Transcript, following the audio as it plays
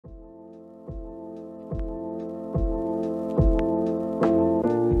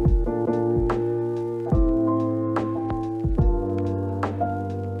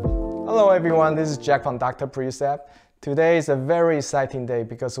everyone, this is Jack from Dr. Prius app. Today is a very exciting day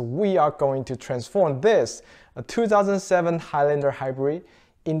because we are going to transform this, a 2007 Highlander hybrid,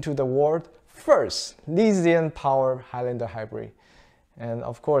 into the world's first lithium-powered Highlander hybrid. And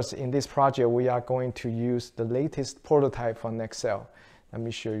of course, in this project, we are going to use the latest prototype from Nexcell. Let me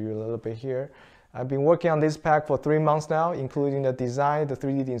show you a little bit here. I've been working on this pack for 3 months now, including the design, the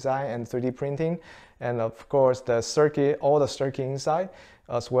 3D design and 3D printing, and of course the circuit, all the circuit inside,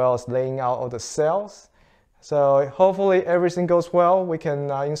 as well as laying out all the cells. So hopefully everything goes well. We can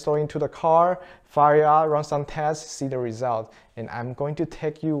install into the car, fire it out, run some tests, see the result. And I'm going to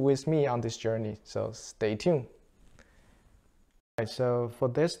take you with me on this journey, so stay tuned. Right, so for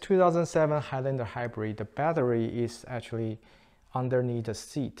this 2007 Highlander hybrid, the battery is actually underneath the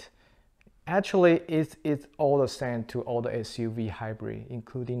seat. Actually, it's all the same to all the SUV hybrid,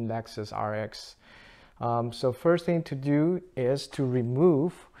 including Lexus RX. So first thing to do is to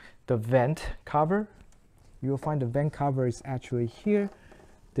remove the vent cover. You'll find the vent cover is actually here.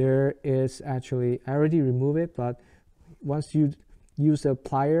 There is actually, I already removed it, but once you use a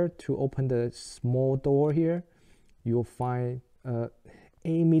plier to open the small door here, you'll find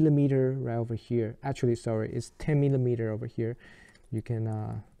 8mm right over here. Actually, sorry, it's 10mm over here. You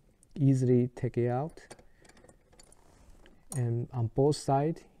can easily take it out. And on both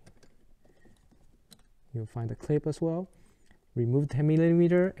sides, you'll find the clip as well. Remove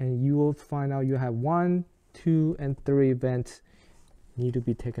 10mm and you will find out you have 1, 2, and 3 vents need to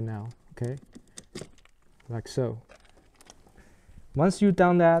be taken out, okay? Like so. Once you've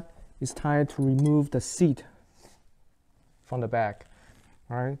done that, it's time to remove the seat from the back.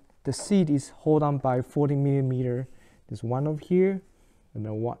 All right, the seat is held on by 40mm. There's one over here, and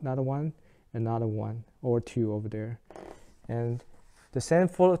then another one, or 2 over there. And the same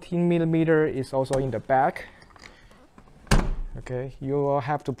 14mm is also in the back. Okay, you will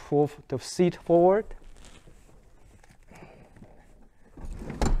have to pull the seat forward.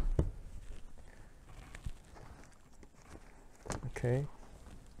 Okay,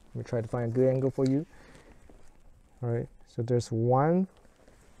 let me try to find a good angle for you. All right, so there's one,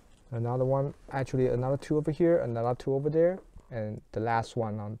 another one, actually another 2 over here, another 2 over there, and the last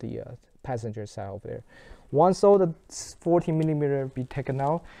one on the passenger side over there. Once all the 14mm be taken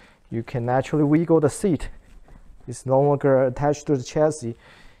out, you can actually wiggle the seat. It's no longer attached to the chassis,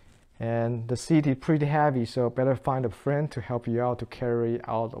 and the seat is pretty heavy, so better find a friend to help you out to carry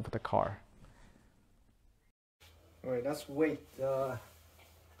out of the car. All right, let's wait. Let's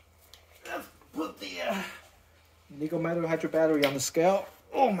put the nickel metal hydride battery on the scale.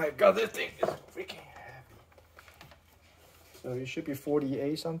 Oh my god, this thing is freaking heavy. So it should be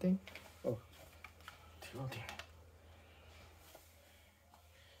 48 something. Oh, tilting.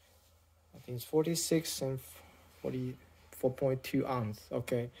 I think it's 46 and 44.2 ounce.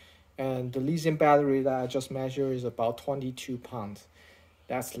 Okay, and the lithium battery that I just measured is about 22 pounds.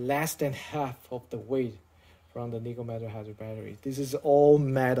 That's less than half of the weight from the nickel metal hydride battery. This is all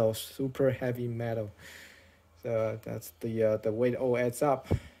metal, super heavy metal. So that's the weight all adds up.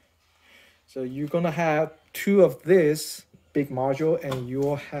 So you're gonna have 2 of this big module, and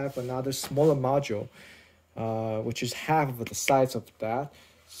you'll have another smaller module, which is half of the size of that.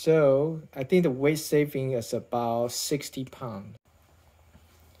 So I think the weight saving is about 60 pounds.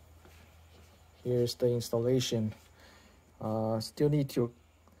 Here's the installation. Still need to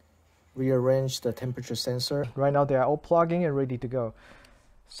rearrange the temperature sensor. Right now they are all plugging and ready to go.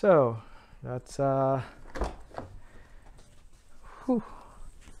 So that's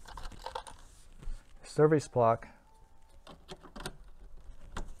service plug.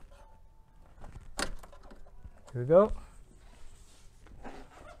 Here we go.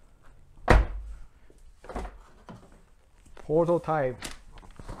 Prototype.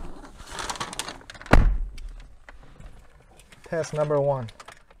 Test number 1.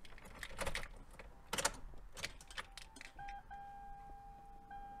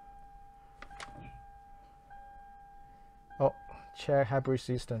 Oh, check hybrid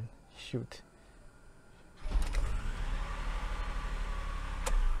system. Shoot.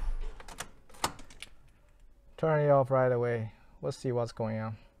 Turn it off right away. Let's see what's going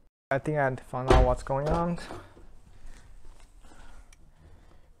on. I think I found out what's going on.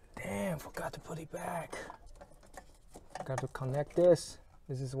 Damn, forgot to put it back. Got to connect this.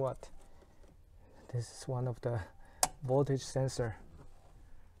 This is what? This is one of the voltage sensor.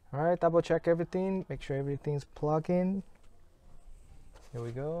 All right, double check everything. Make sure everything's plugged in. Here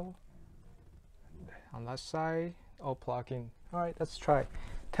we go. On that side, all plugged in. All right, let's try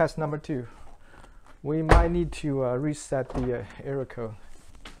test number 2. We might need to reset the error code.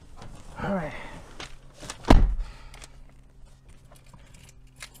 All right.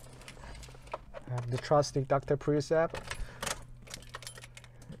 the trusty Dr. Prius app.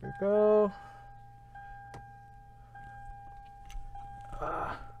 Here we go.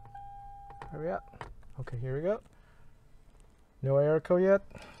 Hurry up. Okay, here we go. No error code yet.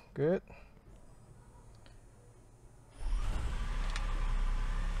 Good.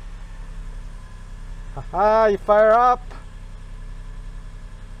 Haha, you fire up.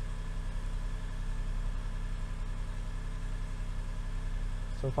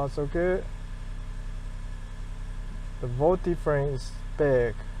 So far so good. The volt difference is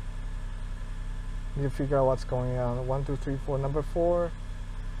big. Need to figure out what's going on. 1, 2, 3, 4, number 4.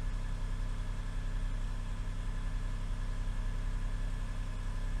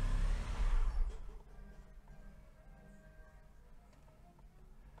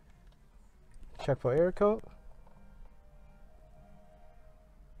 Check for error code.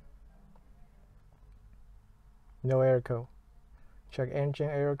 No error code. Check engine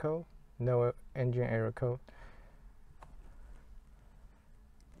error code. No engine error code.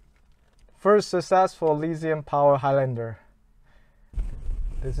 First successful lithium power Highlander.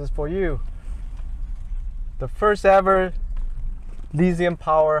 This is for you. The first ever lithium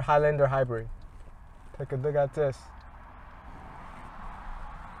power Highlander hybrid. Take a look at this.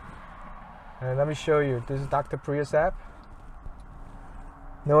 And let me show you. This is Dr. Prius app.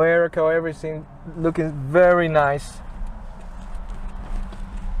 No error code, everything looking very nice.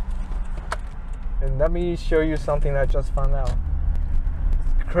 And let me show you something I just found out.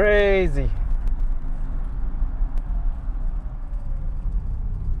 It's crazy.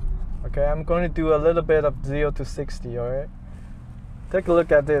 Okay, I'm going to do a little bit of 0 to 60, alright? Take a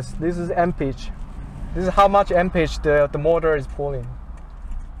look at this. This is ampage. This is how much ampage the motor is pulling.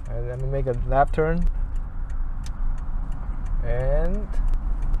 And let me make a lap turn. And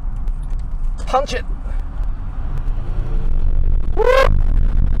punch it! Woo!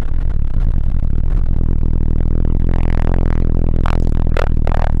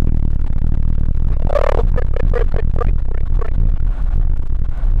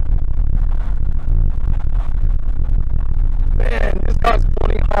 Man, this car's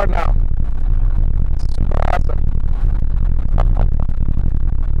pulling hard now. Super awesome.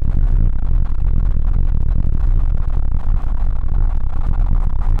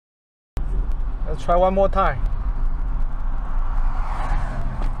 Let's try one more time.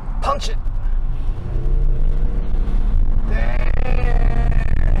 Punch it. Damn.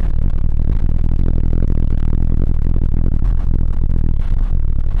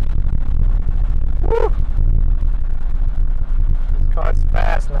 Woo. This car is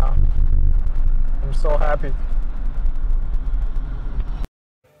fast now. I'm so happy.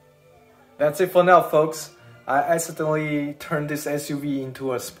 That's it for now, folks. I accidentally turned this SUV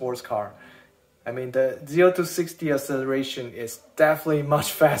into a sports car. I mean, the 0 to 60 acceleration is definitely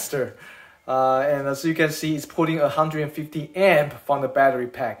much faster. And as you can see, it's putting 150 amp from the battery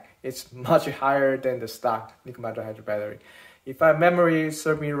pack. It's much higher than the stock nickel metal hydride battery. If my memory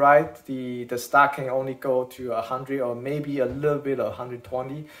serves me right, the stock can only go to 100 or maybe a little bit of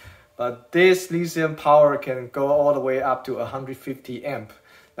 120. But this lithium power can go all the way up to 150 amp.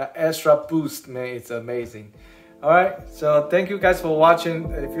 That extra boost, man, it's amazing. Alright, so thank you guys for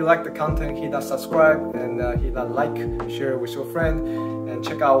watching. If you like the content, hit that subscribe and hit that like, share it with your friend, and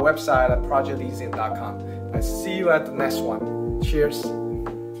check out our website at projectlithium.com. I'll see you at the next one. Cheers.